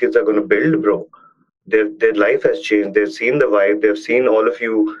that these kids are going to build, bro. Their life has changed. They've seen the vibe. They've seen all of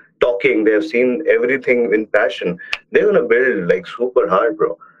you talking. They've seen everything in passion. They're gonna build like super hard,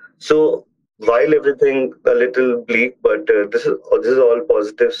 bro. So while everything a little bleak, but this is all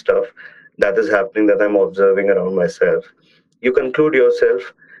positive stuff that is happening that I'm observing around myself. You conclude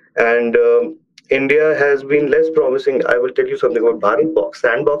yourself, and India has been less promising. I will tell you something about Bharat Box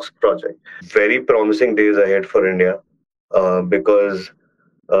Sandbox project. Very promising days ahead for India, because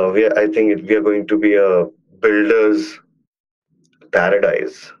I think we are going to be a builder's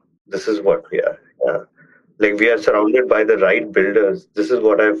paradise. This is what we are. Yeah. Like we are surrounded by the right builders. This is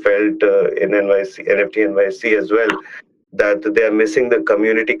what I felt in NYC, NFT NYC as well, that they are missing the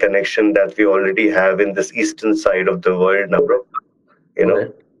community connection that we already have in this eastern side of the world now, bro. You know,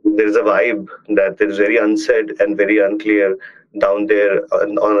 Okay. there's a vibe that is very unsaid and very unclear down there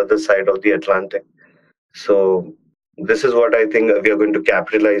on other side of the Atlantic. So this is what I think we are going to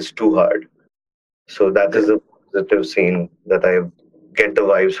capitalize too hard. So that is Okay. a positive scene that I get the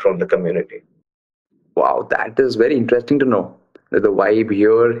vibes from the community. Wow, that is very interesting to know. That the vibe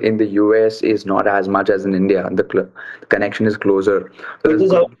here in the US is not as much as in India. The connection is closer. So It that's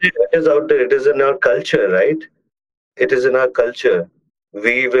is good. out there. It is out there. It is in our culture, right? It is in our culture.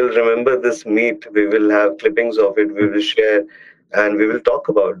 We will remember this meet. We will have clippings of it. We will share. and we will talk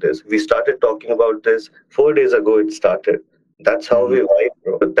about this. We started talking about this 4 days ago. It started. That's how we Hmm. vibe,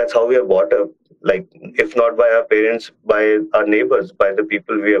 bro. That's how we are brought up. Like, if not by our parents, by our neighbors, by the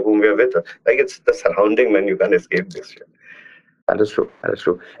people whom we are with. Like, it's the surrounding, man. You can't escape this shit. That is true. That is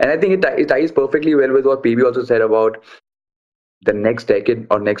true. And I think it ties perfectly well with what PB also said about the next decade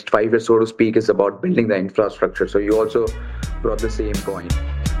or next 5 years, so to speak, is about building the infrastructure. So you also brought the same point.